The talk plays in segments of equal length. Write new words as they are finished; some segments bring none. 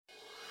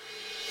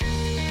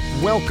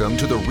Welcome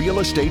to the Real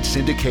Estate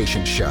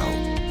Syndication Show.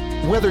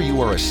 Whether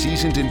you are a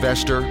seasoned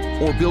investor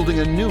or building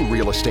a new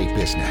real estate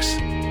business,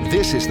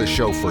 this is the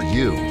show for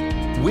you.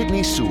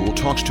 Whitney Sewell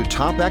talks to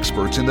top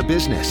experts in the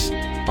business.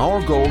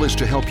 Our goal is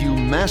to help you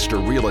master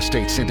real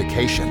estate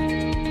syndication.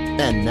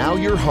 And now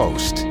your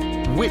host,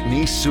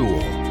 Whitney Sewell.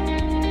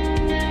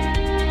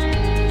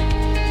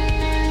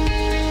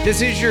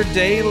 This is your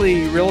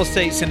daily real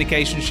estate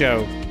syndication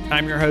show.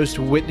 I'm your host,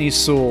 Whitney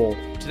Sewell.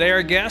 Today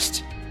our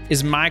guest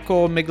is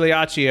Michael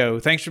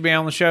Migliaccio. Thanks for being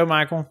on the show,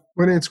 Michael.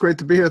 Whitney, it's great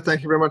to be here.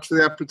 Thank you very much for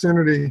the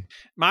opportunity.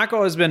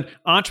 Michael has been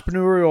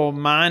entrepreneurial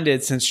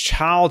minded since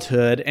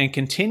childhood and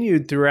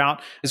continued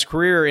throughout his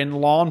career in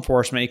law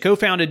enforcement. He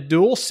co-founded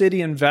Dual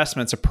City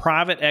Investments, a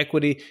private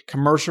equity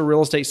commercial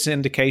real estate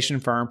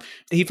syndication firm.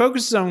 He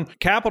focuses on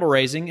capital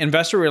raising,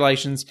 investor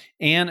relations,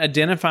 and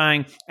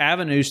identifying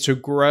avenues to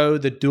grow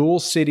the Dual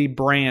City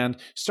brand.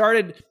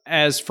 Started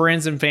as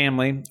friends and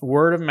family,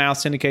 word of mouth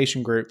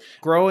syndication group,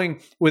 growing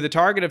with a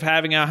target of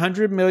having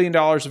 $100 million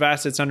of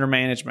assets under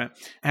management.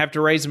 Have to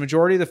raise the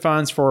majority of the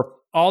funds for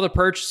all the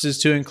purchases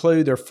to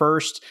include their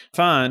first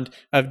fund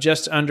of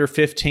just under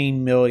 $15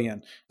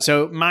 million.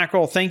 So,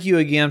 Michael, thank you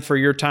again for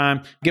your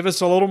time. Give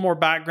us a little more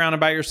background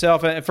about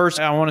yourself. At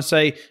first, I want to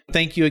say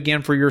thank you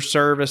again for your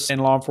service in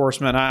law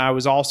enforcement. I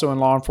was also in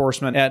law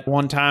enforcement at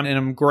one time, and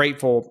I'm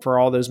grateful for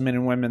all those men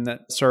and women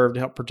that served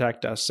to help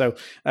protect us. So,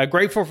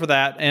 grateful for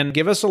that. And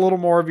give us a little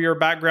more of your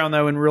background,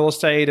 though, in real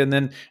estate, and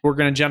then we're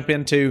going to jump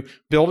into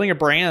building a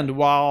brand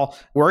while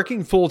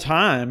working full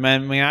time. I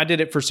mean, I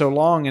did it for so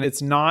long, and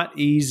it's not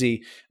easy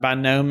by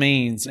no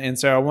means. And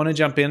so I want to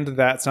jump into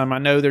that some. I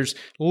know there's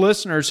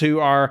listeners who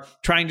are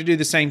trying to do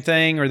the same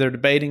thing, or they're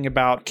debating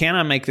about, can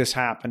I make this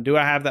happen? Do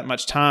I have that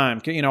much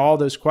time? You know, all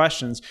those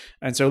questions.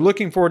 And so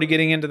looking forward to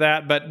getting into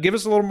that, but give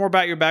us a little more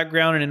about your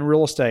background and in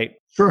real estate.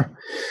 Sure.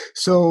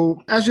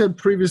 So as you had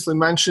previously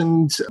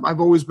mentioned, I've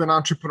always been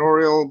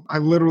entrepreneurial. I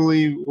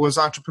literally was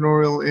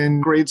entrepreneurial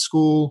in grade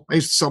school. I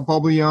used to sell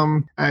bubble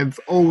gum. I've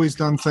always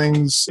done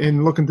things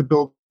in looking to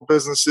build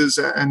businesses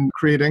and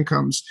create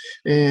incomes.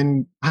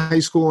 In high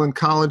school and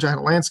college, I had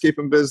a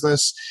landscaping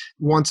business.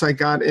 Once I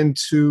got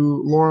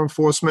into law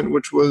enforcement,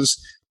 which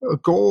was a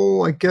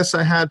goal I guess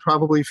I had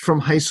probably from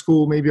high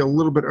school, maybe a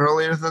little bit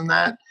earlier than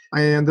that,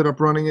 I ended up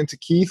running into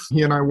Keith.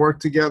 He and I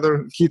worked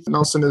together. Keith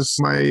Nelson is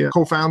my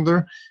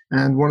co-founder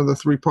and one of the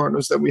three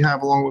partners that we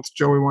have, along with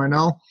Joey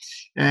Wynell.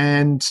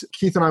 And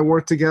Keith and I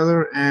worked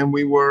together, and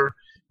we were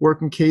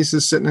working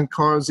cases, sitting in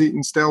cars,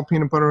 eating stale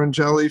peanut butter and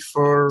jelly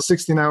for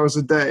 16 hours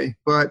a day.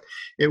 But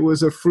it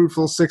was a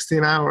fruitful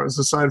 16 hours.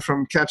 Aside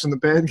from catching the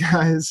bad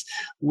guys,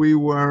 we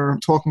were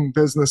talking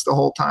business the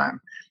whole time.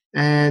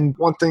 And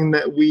one thing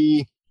that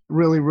we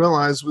really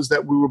realized was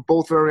that we were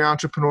both very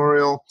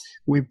entrepreneurial.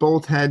 We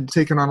both had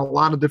taken on a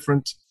lot of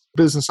different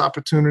business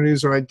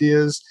opportunities or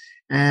ideas.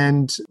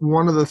 And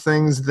one of the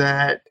things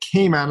that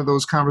came out of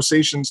those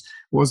conversations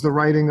was the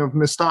writing of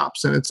Missed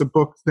Ops. And it's a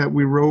book that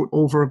we wrote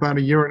over about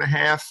a year and a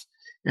half.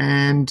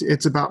 And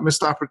it's about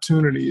missed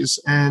opportunities.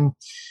 And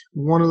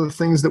one of the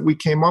things that we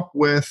came up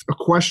with, a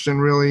question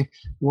really,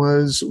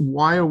 was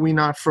why are we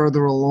not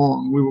further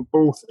along? We were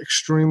both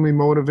extremely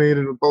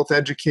motivated, we were both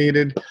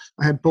educated.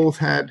 I had both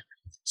had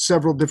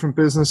several different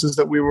businesses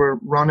that we were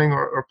running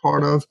or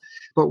part of,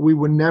 but we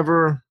were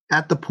never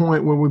at the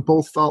point where we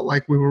both felt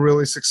like we were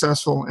really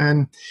successful.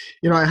 And,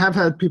 you know, I have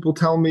had people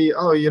tell me,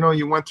 oh, you know,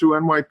 you went through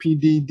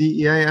NYPD,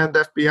 DEA, and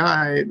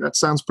FBI. That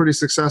sounds pretty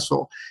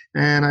successful.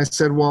 And I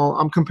said, well,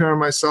 I'm comparing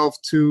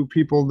myself to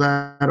people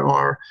that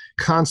are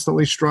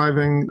constantly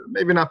striving,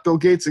 maybe not Bill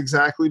Gates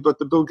exactly, but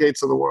the Bill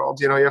Gates of the world.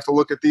 You know, you have to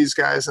look at these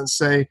guys and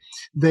say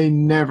they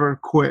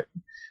never quit.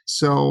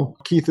 So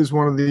Keith is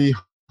one of the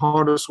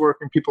hardest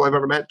working people I've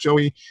ever met.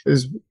 Joey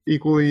is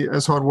equally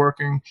as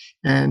hardworking,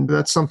 and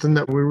that's something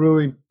that we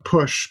really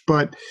push.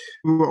 But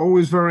we were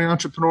always very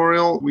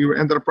entrepreneurial. We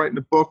ended up writing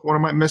a book. One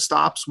of my missed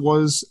ops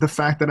was the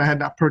fact that I had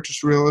not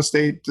purchased real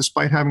estate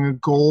despite having a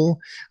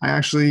goal. I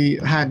actually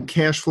had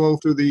cash flow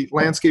through the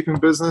landscaping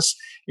business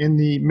in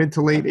the mid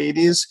to late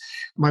 80s.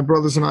 My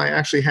brothers and I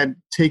actually had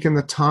taken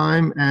the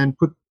time and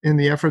put in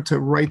the effort to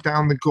write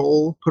down the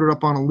goal, put it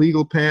up on a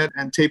legal pad,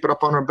 and tape it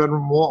up on our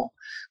bedroom wall.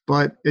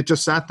 But it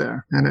just sat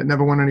there and it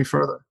never went any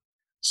further.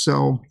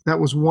 So that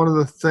was one of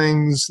the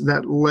things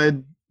that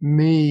led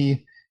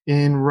me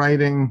in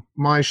writing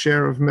my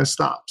share of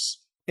missed ops.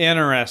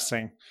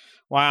 Interesting.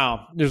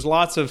 Wow. There's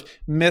lots of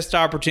missed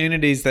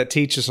opportunities that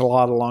teach us a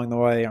lot along the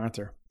way, aren't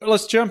there?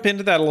 Let's jump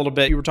into that a little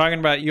bit. You were talking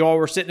about you all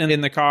were sitting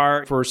in the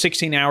car for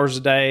 16 hours a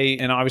day.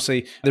 And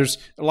obviously, there's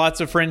lots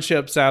of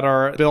friendships that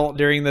are built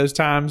during those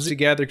times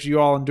together because you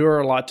all endure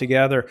a lot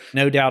together.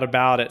 No doubt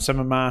about it. Some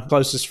of my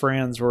closest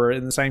friends were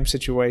in the same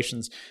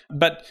situations.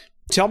 But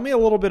tell me a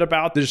little bit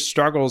about the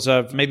struggles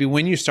of maybe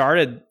when you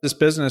started this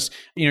business,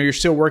 you know, you're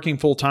still working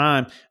full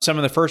time, some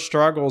of the first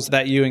struggles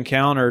that you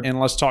encountered. And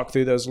let's talk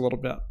through those a little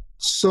bit.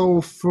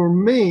 So for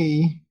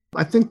me,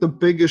 I think the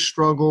biggest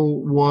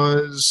struggle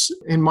was,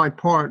 in my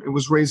part, it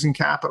was raising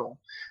capital.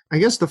 I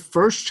guess the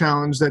first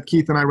challenge that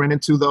Keith and I ran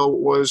into, though,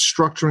 was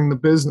structuring the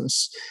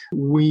business.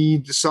 We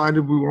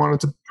decided we wanted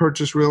to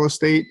purchase real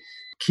estate.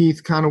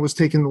 Keith kind of was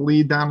taking the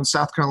lead down in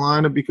South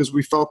Carolina because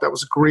we felt that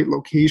was a great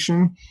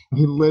location.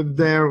 He lived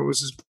there. It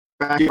was his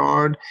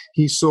backyard.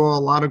 He saw a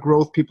lot of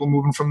growth, people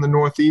moving from the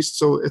Northeast.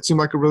 So it seemed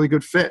like a really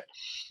good fit.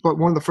 But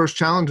one of the first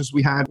challenges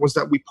we had was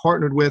that we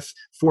partnered with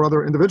 4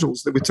 other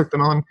individuals that we took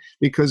them on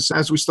because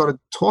as we started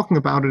talking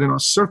about it in our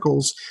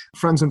circles,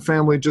 friends and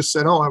family just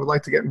said, oh, I would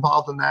like to get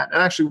involved in that.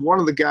 And actually,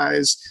 one of the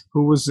guys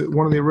who was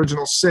one of the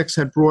original 6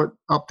 had brought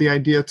up the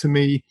idea to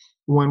me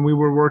when we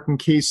were working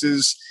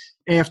cases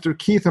after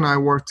Keith and I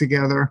worked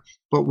together,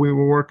 but we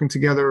were working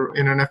together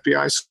in an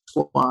FBI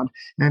squad.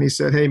 And he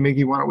said, hey,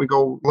 Miggy, why don't we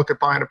go look at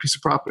buying a piece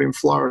of property in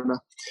Florida?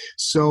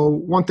 So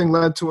one thing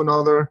led to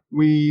another.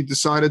 We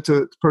decided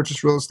to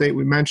purchase real estate.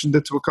 We mentioned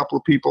it to a couple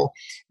of people,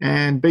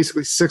 and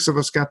basically 6 of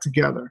us got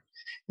together.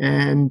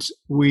 And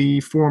we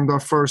formed our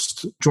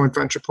first joint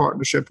venture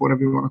partnership,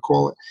 whatever you want to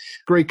call it.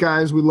 Great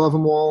guys. We love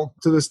them all.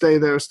 To this day,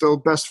 they're still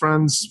best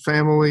friends,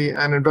 family,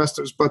 and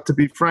investors. But to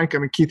be frank, I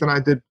mean, Keith and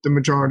I did the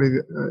majority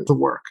of the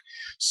work.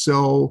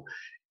 So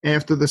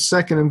after the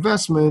second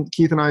investment,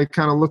 Keith and I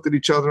kind of looked at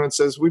each other and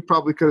says, we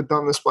probably could have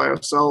done this by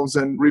ourselves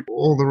and reap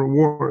all the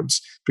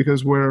rewards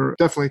because we're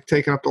definitely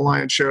taking up the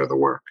lion's share of the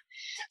work.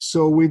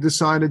 So we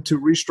decided to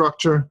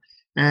restructure,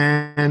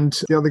 and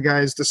the other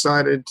guys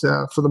decided,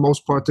 for the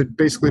most part, to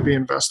basically be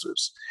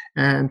investors.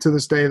 And to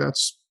this day,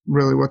 that's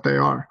really what they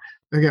are.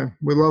 Again,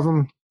 we love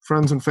them,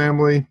 friends and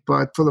family,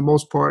 but for the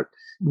most part,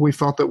 we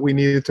felt that we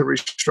needed to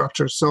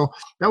restructure. So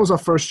that was our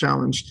first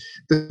challenge.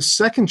 The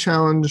second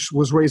challenge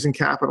was raising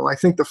capital. I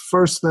think the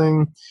first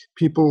thing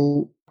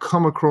people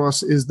come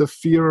across is the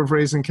fear of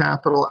raising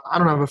capital. I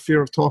don't have a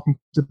fear of talking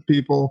to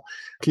people.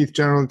 Keith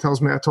generally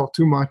tells me I talk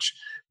too much.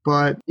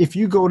 But if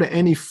you go to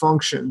any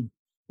function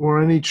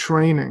or any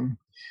training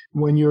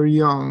when you're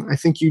young, I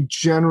think you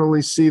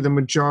generally see the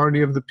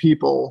majority of the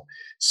people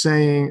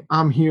saying,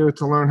 I'm here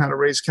to learn how to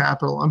raise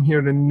capital. I'm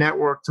here to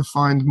network to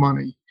find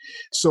money.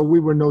 So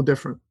we were no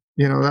different.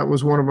 You know, that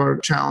was one of our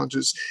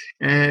challenges.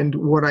 And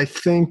what I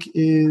think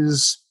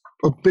is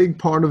a big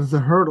part of the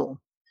hurdle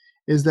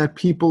is that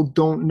people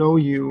don't know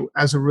you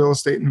as a real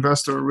estate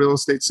investor, a real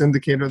estate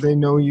syndicator. They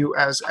know you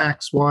as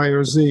X, Y,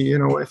 or Z. You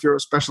know, if you're a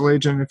special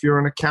agent, if you're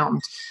an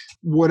accountant,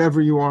 whatever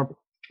you are,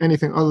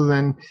 anything other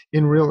than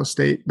in real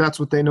estate, that's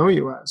what they know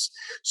you as.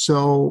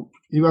 So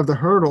you have the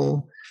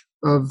hurdle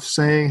of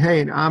saying,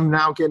 hey, I'm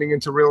now getting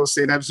into real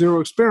estate. I have 0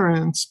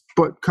 experience,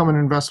 but come and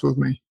invest with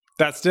me.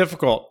 That's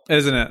difficult,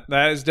 isn't it?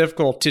 That is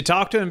difficult to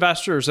talk to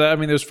investors. I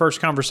mean, those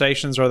first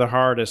conversations are the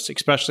hardest,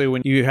 especially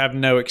when you have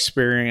no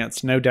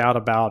experience, no doubt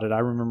about it. I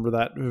remember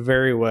that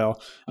very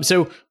well.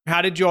 So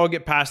how did you all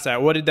get past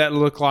that? What did that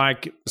look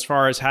like as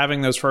far as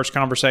having those first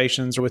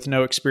conversations with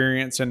no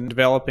experience and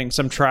developing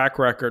some track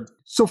record?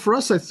 So for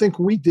us, I think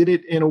we did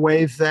it in a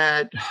way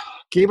that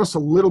gave us a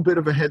little bit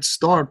of a head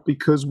start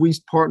because we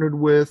partnered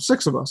with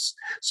 6 of us.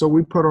 So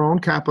we put our own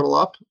capital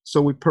up.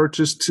 So we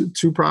purchased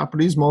 2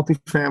 properties,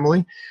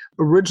 multifamily.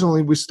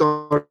 Originally,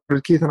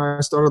 Keith and I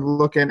started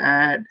looking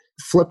at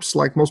flips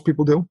like most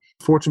people do,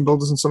 fortune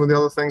builders and some of the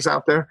other things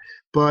out there.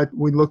 But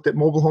we looked at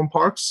mobile home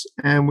parks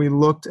and we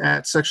looked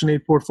at Section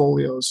 8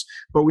 portfolios.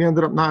 But we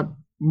ended up not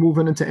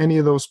moving into any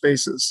of those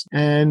spaces.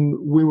 And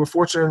we were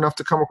fortunate enough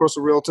to come across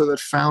a realtor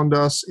that found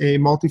us a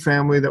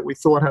multifamily that we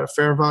thought had a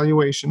fair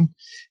valuation,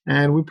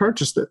 and we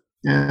purchased it.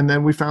 And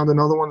then we found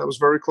another one that was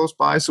very close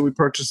by, so we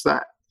purchased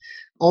that.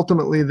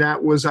 Ultimately,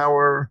 that was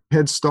our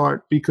head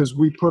start because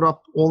we put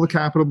up all the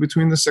capital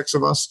between the 6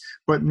 of us,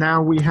 but now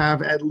we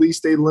have at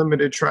least a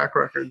limited track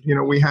record. You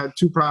know, we had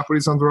 2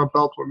 properties under our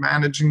belt. We're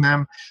managing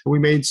them. We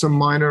made some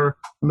minor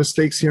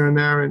mistakes here and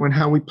there and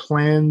how we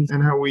planned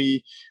and how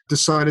we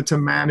decided to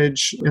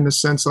manage, in a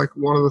sense. Like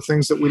one of the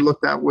things that we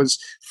looked at was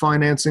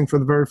financing for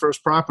the very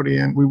first property,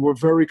 and we were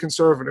very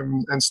conservative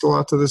and still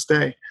are to this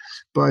day.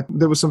 But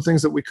there were some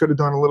things that we could have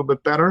done a little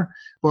bit better,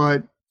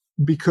 but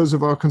because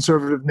of our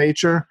conservative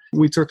nature,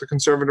 we took the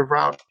conservative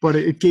route. But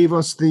it gave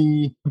us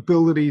the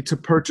ability to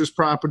purchase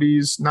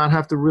properties, not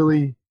have to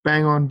really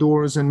bang on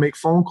doors and make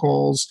phone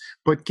calls,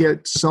 but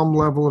get some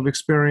level of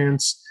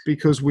experience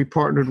because we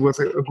partnered with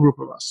a group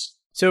of us.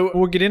 So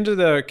we'll get into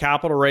the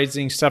capital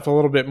raising stuff a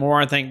little bit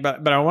more, I think,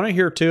 but I want to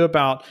hear too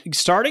about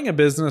starting a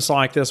business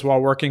like this while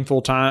working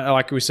full time.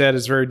 Like we said,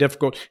 is very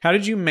difficult. How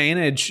did you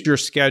manage your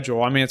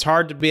schedule? I mean, it's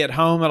hard to be at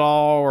home at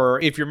all,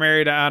 or if you're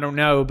married, I don't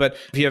know, but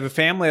if you have a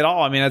family at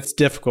all, I mean, it's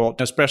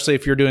difficult, especially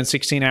if you're doing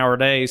 16-hour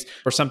days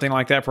or something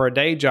like that for a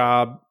day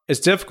job.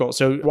 It's difficult.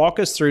 So walk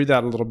us through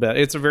that a little bit.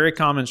 It's a very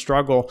common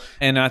struggle,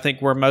 and I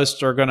think where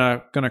most are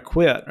gonna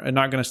quit and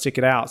not gonna stick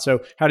it out.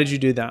 So how did you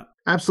do that?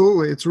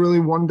 Absolutely. It's really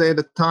one day at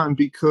a time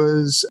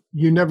because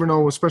you never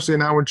know, especially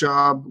in our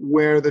job,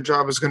 where the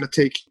job is going to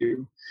take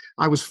you.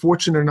 I was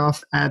fortunate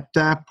enough at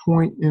that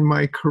point in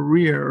my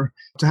career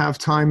to have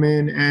time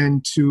in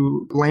and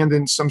to land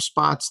in some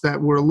spots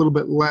that were a little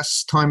bit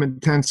less time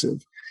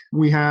intensive.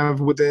 We have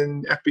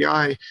within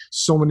FBI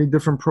so many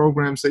different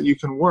programs that you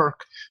can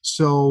work.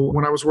 So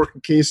when I was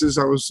working cases,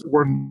 I was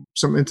working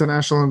some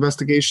international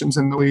investigations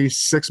and only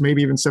 6,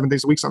 maybe even 7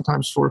 days a week,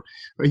 sometimes for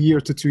a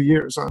year to 2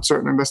 years on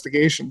certain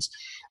investigations.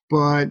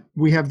 But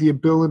we have the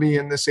ability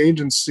in this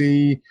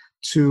agency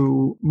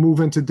to move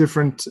into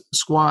different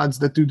squads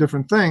that do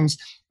different things.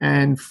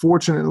 And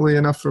fortunately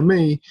enough for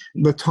me,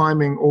 the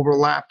timing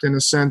overlapped in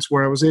a sense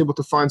where I was able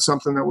to find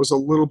something that was a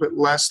little bit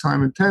less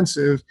time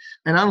intensive.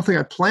 And I don't think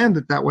I planned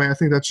it that way. I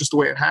think that's just the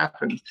way it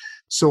happened.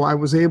 So I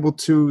was able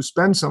to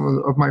spend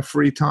some of my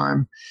free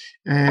time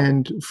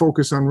and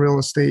focus on real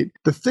estate.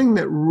 The thing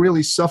that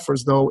really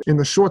suffers, though, in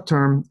the short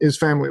term is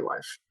family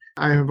life.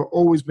 I have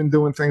always been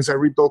doing things. I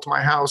rebuilt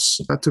my house.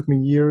 That took me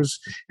years.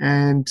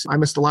 And I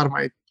missed a lot of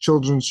my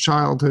children's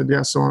childhood.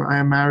 Yeah, so I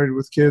am married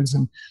with kids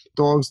and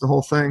dogs, the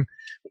whole thing.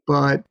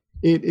 But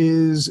it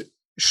is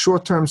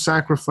short-term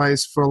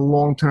sacrifice for a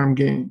long-term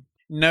gain.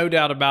 No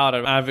doubt about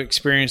it. I've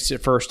experienced it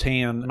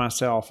firsthand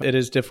myself. It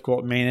is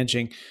difficult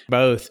managing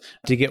both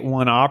to get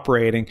one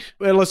operating.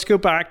 But let's go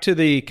back to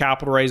the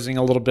capital raising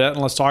a little bit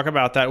and let's talk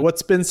about that.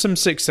 What's been some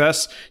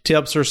success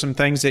tips or some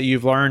things that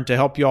you've learned to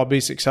help you all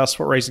be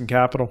successful at raising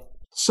capital?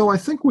 So I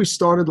think we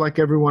started like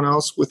everyone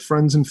else with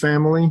friends and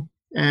family.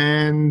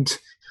 And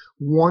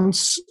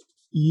once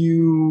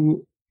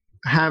you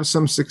have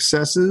some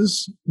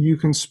successes, you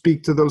can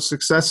speak to those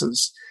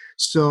successes.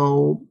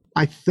 So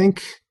I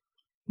think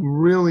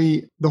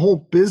really the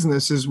whole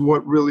business is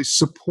what really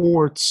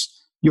supports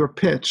your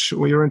pitch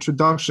or your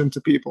introduction to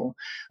people.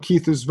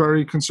 Keith is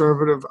very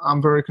conservative.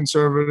 I'm very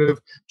conservative.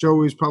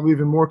 Joey's probably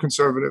even more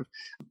conservative.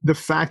 The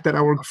fact that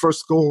our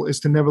first goal is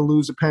to never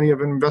lose a penny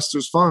of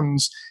investors'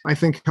 funds, I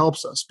think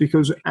helps us,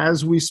 because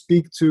as we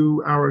speak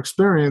to our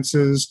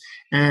experiences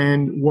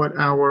and what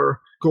our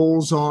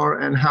goals are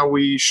and how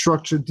we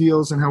structure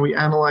deals and how we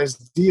analyze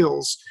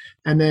deals,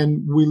 and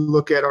then we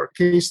look at our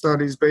case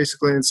studies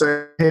basically and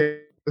say, hey,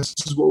 this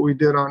is what we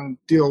did on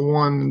deal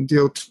 1 and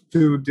deal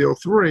 2, deal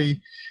 3,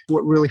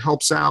 what really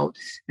helps out.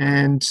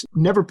 And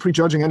never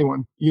prejudging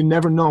anyone. You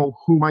never know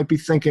who might be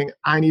thinking,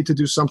 I need to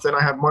do something.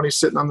 I have money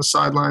sitting on the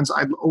sidelines.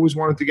 I've always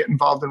wanted to get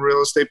involved in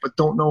real estate, but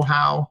don't know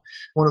how.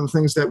 One of the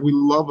things that we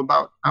love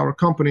about our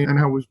company and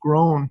how we've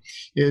grown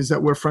is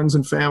that we're friends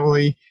and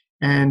family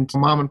and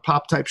mom and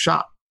pop type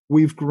shop.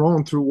 We've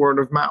grown through word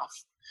of mouth.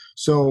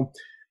 So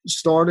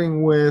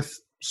starting with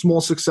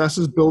small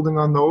successes, building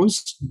on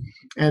those,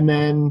 and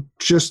then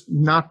just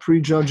not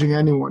prejudging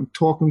anyone,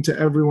 talking to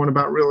everyone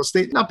about real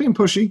estate, not being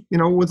pushy,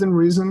 within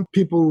reason.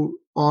 People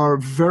are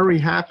very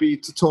happy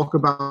to talk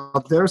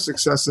about their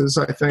successes,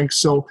 I think.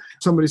 So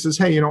somebody says,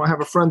 hey, I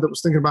have a friend that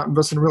was thinking about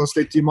investing in real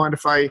estate. Do you mind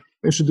if I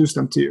introduce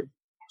them to you?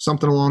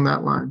 Something along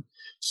that line.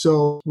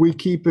 So we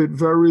keep it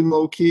very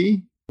low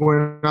key.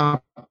 We're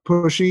not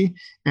pushy.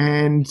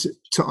 And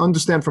to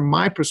understand from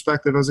my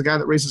perspective as a guy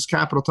that raises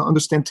capital, to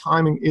understand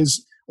timing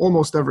is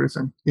almost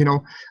everything.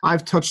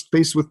 I've touched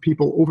base with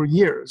people over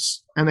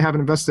years and they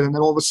haven't invested. And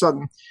then all of a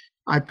sudden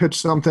I pitch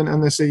something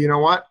and they say, you know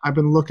what? I've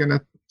been looking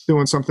at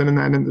doing something in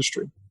that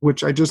industry,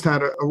 which I just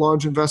had a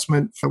large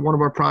investment for one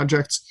of our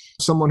projects,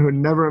 someone who had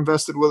never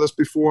invested with us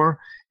before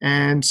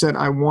and said,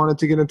 I wanted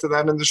to get into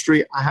that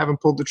industry. I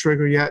haven't pulled the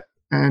trigger yet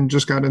and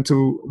just got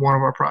into one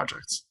of our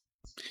projects.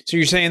 So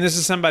you're saying this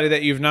is somebody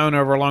that you've known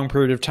over a long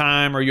period of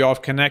time, or you all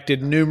have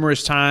connected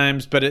numerous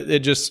times, but it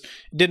just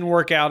didn't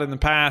work out in the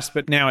past,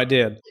 but now it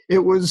did. It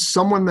was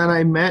someone that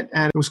I met,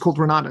 and it was called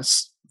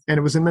Renatus, and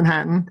it was in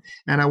Manhattan,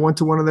 and I went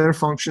to one of their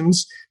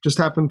functions, just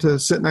happened to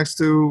sit next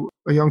to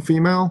a young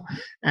female,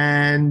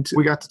 and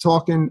we got to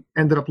talking,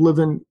 ended up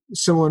living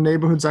similar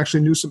neighborhoods,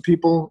 actually knew some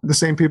people, the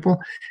same people,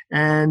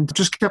 and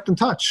just kept in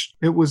touch.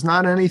 It was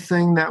not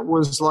anything that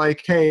was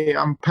like, hey,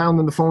 I'm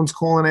pounding the phones,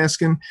 calling,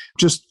 asking,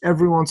 just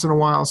every once in a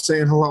while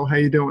saying, hello, how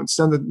you doing?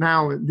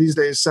 These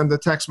days, send a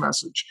text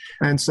message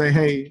and say,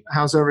 hey,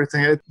 how's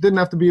everything? It didn't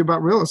have to be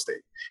about real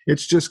estate.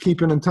 It's just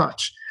keeping in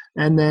touch.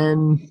 And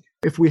then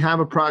if we have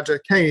a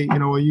project, hey,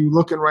 are you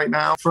looking right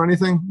now for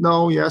anything?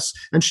 No, yes.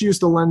 And she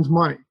used to lend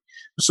money.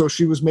 So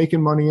she was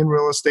making money in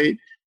real estate.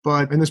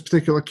 But in this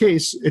particular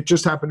case, it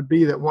just happened to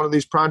be that one of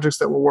these projects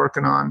that we're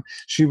working on,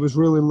 she was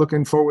really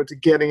looking forward to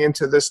getting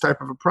into this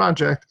type of a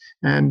project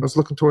and was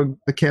looking toward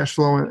the cash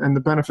flow and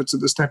the benefits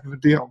of this type of a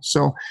deal.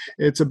 So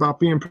it's about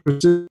being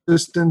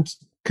persistent,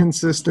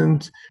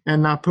 consistent,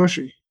 and not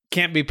pushy.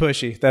 Can't be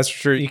pushy. That's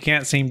true. You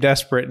can't seem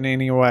desperate in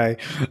any way,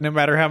 no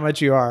matter how much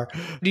you are.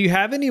 Do you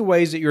have any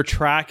ways that you're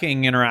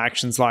tracking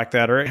interactions like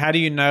that? Or how do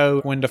you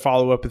know when to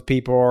follow up with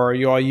people? Or are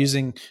you all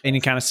using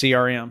any kind of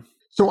CRM?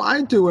 So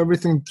I do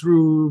everything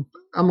through,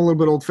 I'm a little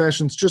bit old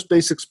fashioned, it's just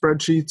basic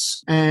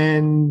spreadsheets.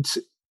 And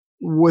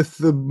with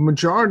the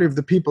majority of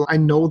the people, I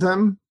know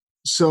them.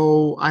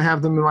 So I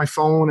have them in my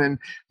phone, and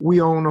we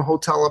own a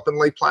hotel up in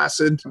Lake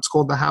Placid. It's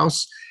called The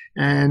House.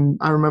 And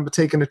I remember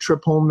taking a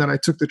trip home that I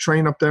took the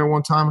train up there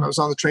one time, and I was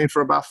on the train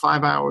for about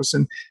 5 hours.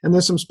 And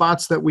there's some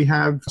spots that we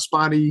have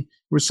spotty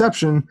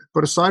reception.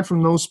 But aside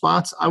from those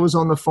spots, I was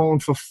on the phone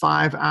for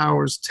 5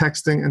 hours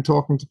texting and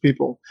talking to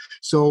people.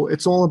 So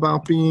it's all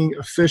about being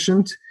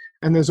efficient.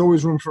 And there's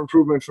always room for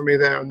improvement for me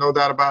there. No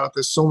doubt about it.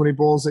 There's so many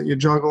balls that you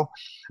juggle,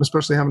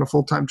 especially having a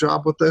full-time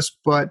job with this.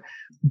 But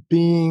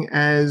being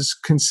as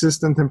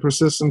consistent and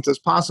persistent as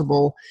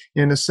possible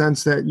in a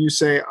sense that you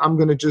say, I'm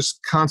going to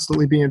just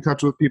constantly be in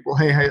touch with people.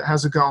 Hey,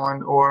 how's it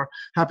going? Or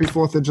happy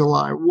 4th of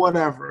July,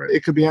 whatever.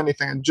 It could be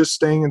anything. And just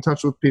staying in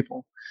touch with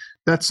people.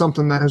 That's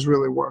something that has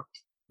really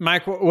worked.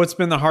 Mike, what's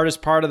been the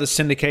hardest part of the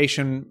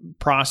syndication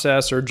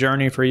process or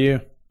journey for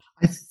you?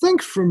 I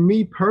think for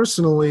me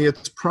personally,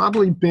 it's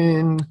probably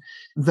been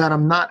that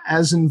I'm not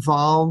as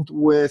involved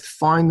with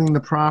finding the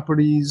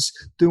properties,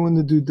 doing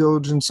the due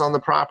diligence on the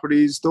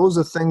properties. Those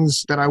are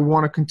things that I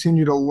want to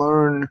continue to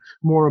learn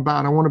more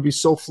about. I want to be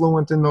so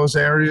fluent in those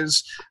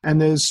areas,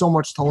 and there's so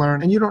much to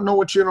learn. And you don't know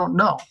what you don't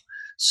know.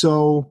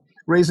 So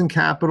raising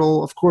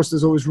capital, of course,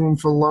 there's always room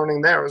for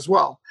learning there as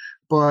well.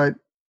 But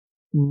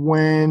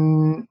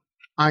when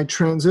I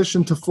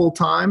transitioned to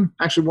full-time.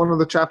 Actually, one of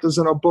the chapters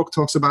in our book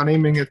talks about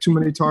aiming at too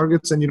many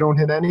targets and you don't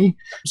hit any.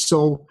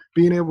 So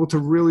being able to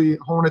really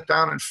hone it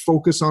down and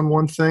focus on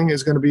one thing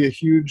is going to be a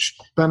huge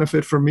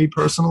benefit for me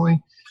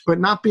personally. But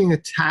not being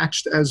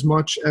attached as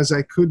much as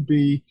I could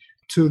be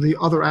to the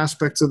other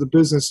aspects of the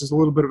business is a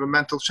little bit of a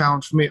mental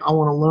challenge for me. I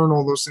want to learn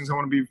all those things. I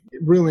want to be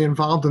really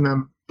involved in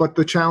them. But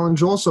the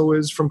challenge also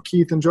is, from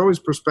Keith and Joey's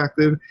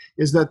perspective,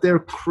 is that they're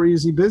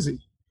crazy busy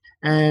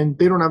and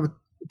they don't have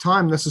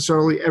time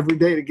necessarily every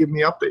day to give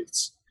me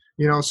updates,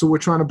 so we're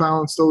trying to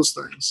balance those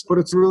things. But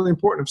it's really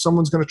important. If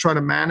someone's going to try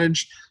to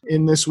manage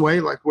in this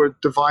way, like we're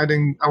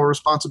dividing our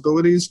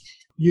responsibilities,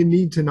 you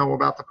need to know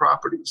about the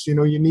properties. You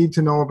need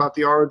to know about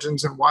the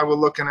origins and why we're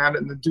looking at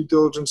it and the due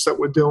diligence that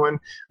we're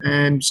doing,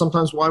 and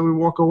sometimes why we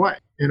walk away,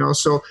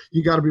 so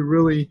you got to be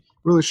really,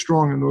 really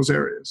strong in those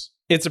areas.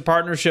 It's a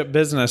partnership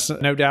business,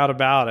 no doubt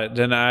about it.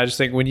 And I just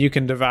think when you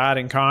can divide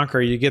and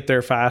conquer, you get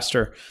there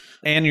faster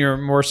and you're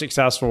more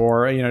successful,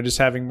 or, just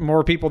having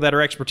more people that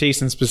are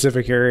expertise in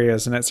specific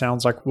areas. And it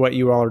sounds like what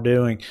you all are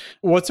doing.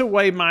 What's a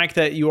way, Mike,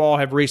 that you all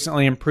have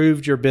recently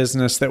improved your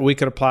business that we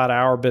could apply to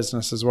our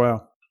business as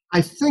well?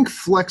 I think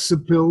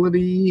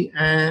flexibility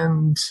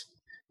and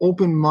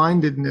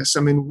open-mindedness. I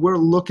mean, we're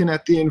looking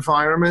at the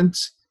environment.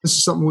 This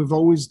is something we've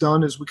always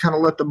done, is we kind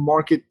of let the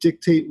market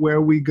dictate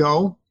where we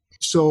go.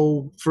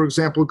 So, for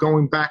example,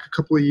 going back a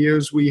couple of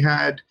years, we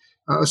had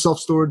a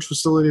self-storage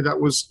facility that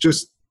was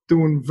just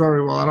doing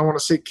very well. I don't want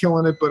to say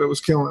killing it, but it was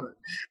killing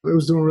it. It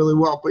was doing really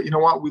well. But you know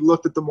what? We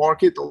looked at the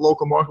market, the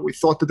local market. We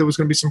thought that there was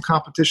going to be some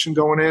competition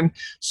going in,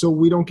 so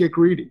we don't get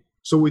greedy.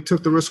 So we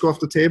took the risk off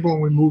the table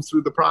and we moved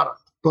through the product.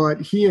 But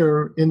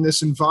here in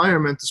this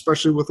environment,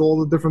 especially with all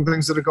the different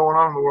things that are going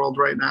on in the world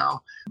right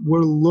now, we're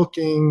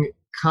looking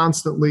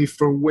constantly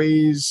for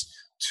ways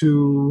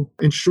to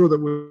ensure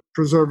that we're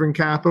preserving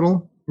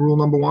capital. Rule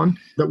number one,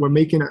 that we're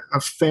making a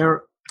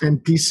fair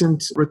and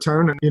decent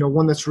return, and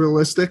one that's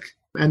realistic,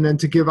 and then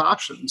to give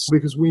options,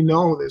 because we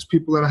know there's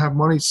people that have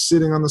money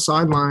sitting on the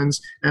sidelines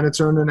and it's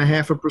earning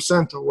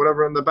 0.5% or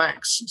whatever in the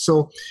banks.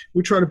 So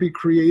we try to be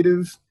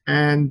creative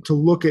and to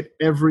look at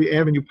every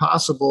avenue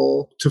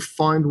possible to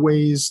find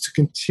ways to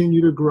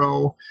continue to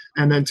grow,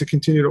 and then to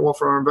continue to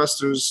offer our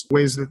investors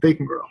ways that they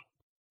can grow.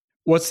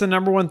 What's the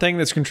number one thing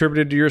that's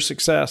contributed to your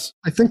success?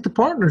 I think the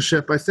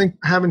partnership. I think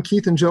having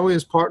Keith and Joey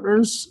as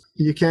partners,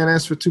 you can't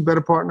ask for two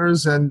better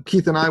partners. And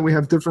Keith and I, we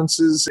have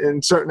differences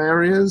in certain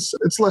areas.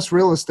 It's less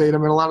real estate. I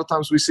mean, a lot of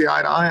times we see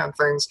eye to eye on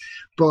things,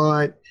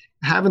 but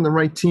having the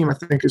right team, I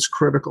think, is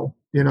critical.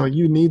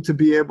 You need to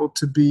be able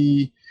to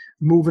be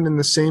moving in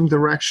the same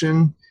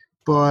direction,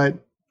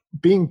 but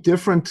being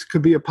different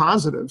could be a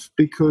positive,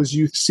 because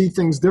you see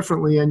things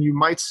differently and you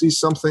might see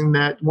something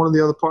that one of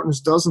the other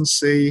partners doesn't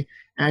see.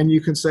 And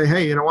you can say,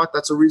 hey, you know what,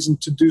 that's a reason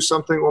to do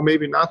something, or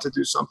maybe not to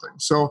do something.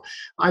 So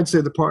I'd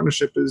say the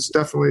partnership is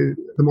definitely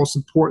the most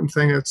important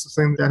thing. It's the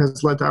thing that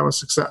has led to our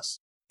success.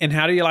 And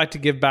how do you like to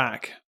give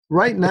back?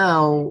 Right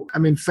now, I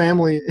mean,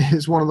 family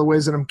is one of the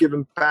ways that I'm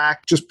giving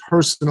back, just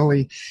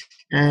personally.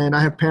 And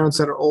I have parents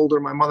that are older.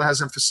 My mother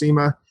has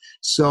emphysema.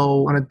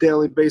 So on a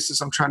daily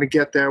basis, I'm trying to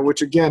get there,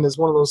 which again is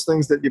one of those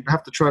things that you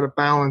have to try to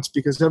balance,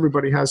 because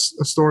everybody has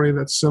a story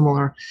that's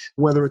similar,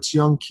 whether it's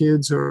young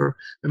kids or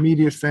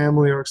immediate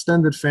family or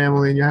extended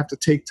family, and you have to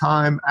take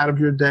time out of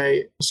your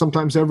day,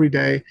 sometimes every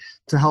day,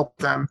 to help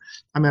them.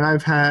 I mean,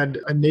 I've had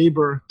a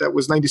neighbor that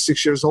was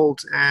 96 years old,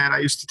 and I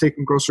used to take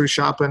him grocery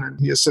shopping, and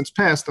he has since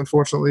passed,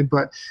 unfortunately,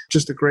 but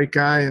just a great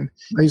guy, and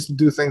I used to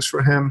do things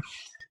for him.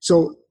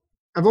 So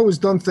I've always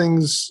done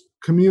things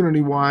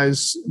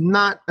community-wise,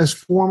 not as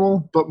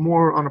formal, but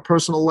more on a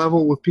personal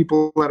level with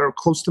people that are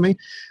close to me.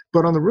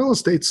 But on the real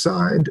estate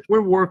side,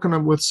 we're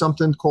working with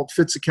something called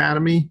Fitz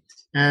Academy,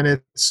 and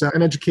it's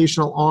an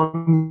educational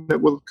arm that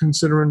we're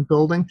considering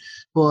building.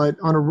 But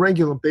on a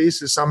regular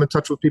basis, I'm in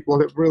touch with people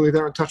that really,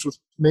 they're in touch with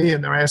me,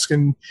 and they're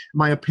asking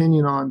my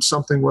opinion on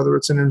something, whether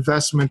it's an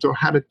investment or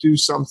how to do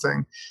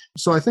something.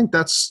 So I think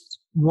that's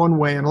one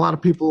way. And a lot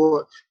of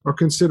people are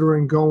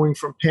considering going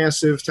from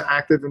passive to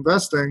active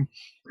investing.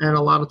 And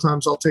a lot of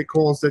times I'll take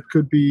calls that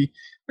could be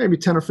maybe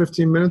 10 or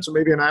 15 minutes or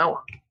maybe an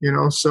hour,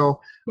 So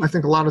I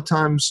think a lot of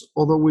times,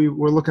 although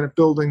we're looking at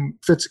building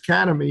Fitz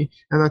Academy,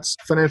 and that's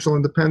financial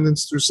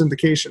independence through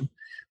syndication,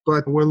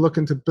 but we're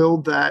looking to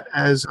build that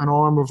as an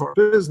arm of our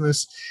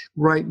business.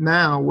 Right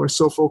now, we're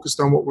so focused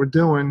on what we're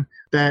doing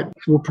that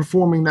we're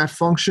performing that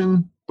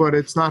function, but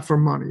it's not for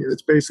money.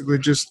 It's basically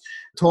just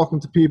talking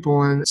to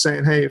people and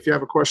saying, hey, if you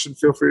have a question,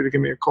 feel free to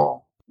give me a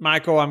call.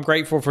 Michael, I'm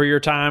grateful for your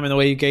time and the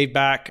way you gave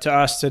back to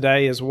us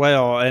today as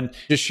well, and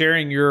just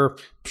sharing your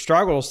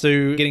struggles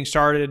through getting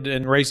started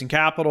and raising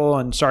capital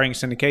and starting a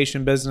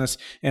syndication business.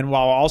 And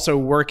while also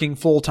working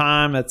full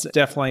time, it's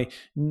definitely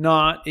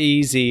not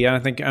easy. And I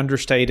think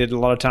understated a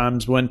lot of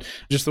times when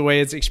just the way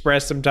it's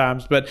expressed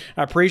sometimes. But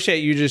I appreciate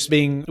you just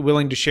being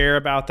willing to share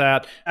about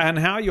that and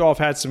how you all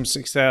have had some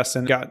success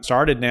and got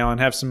started now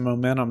and have some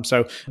momentum.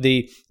 So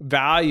the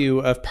value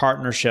of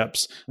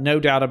partnerships,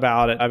 no doubt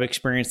about it. I've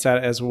experienced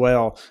that as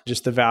well.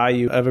 Just the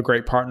value of a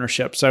great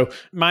partnership. So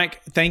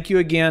Mike, thank you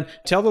again.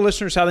 Tell the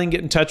listeners how they can get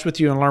in touch with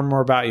you and learn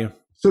more about you.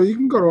 So you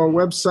can go to our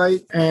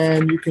website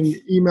and you can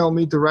email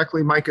me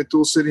directly,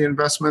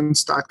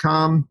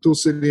 mike@dualcityinvestments.com. Dual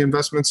City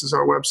Investments is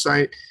our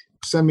website.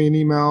 Send me an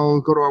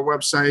email, go to our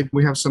website.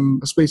 We have some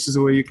spaces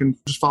where you can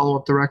just follow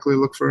up directly,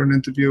 look for an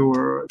interview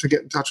or to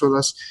get in touch with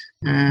us.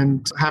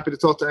 And happy to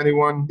talk to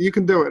anyone. You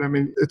can do it. I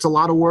mean, it's a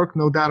lot of work,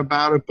 no doubt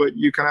about it, but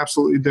you can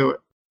absolutely do it.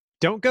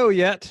 Don't go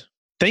yet.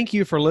 Thank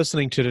you for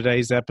listening to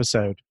today's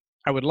episode.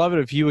 I would love it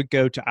if you would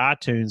go to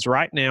iTunes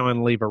right now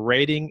and leave a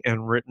rating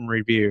and written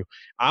review.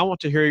 I want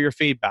to hear your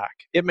feedback.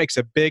 It makes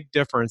a big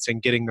difference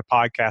in getting the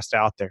podcast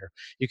out there.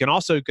 You can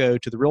also go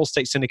to the Real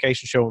Estate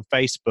Syndication Show on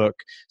Facebook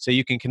so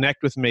you can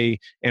connect with me,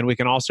 and we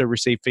can also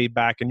receive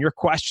feedback and your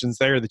questions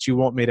there that you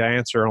want me to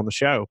answer on the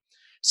show.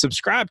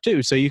 Subscribe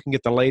too so you can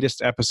get the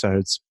latest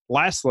episodes.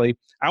 Lastly,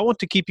 I want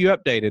to keep you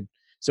updated.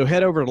 So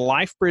head over to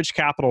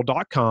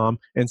lifebridgecapital.com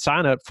and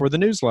sign up for the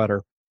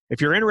newsletter. If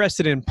you're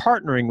interested in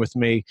partnering with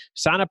me,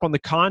 sign up on the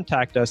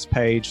Contact Us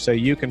page so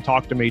you can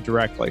talk to me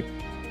directly.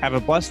 Have a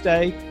blessed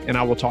day, and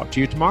I will talk to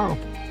you tomorrow.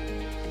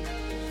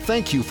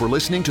 Thank you for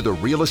listening to the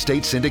Real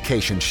Estate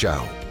Syndication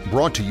Show,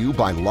 brought to you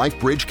by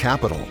LifeBridge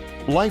Capital.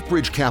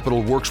 LifeBridge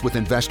Capital works with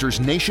investors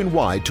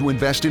nationwide to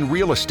invest in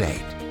real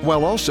estate,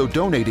 while also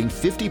donating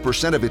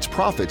 50% of its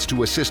profits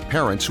to assist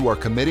parents who are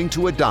committing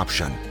to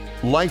adoption.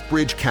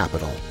 LifeBridge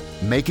Capital,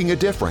 making a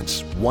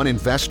difference, one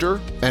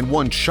investor and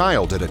one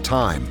child at a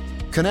time.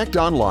 Connect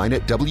online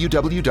at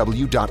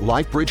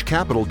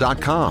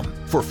www.lifebridgecapital.com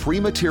for free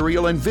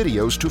material and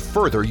videos to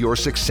further your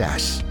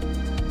success.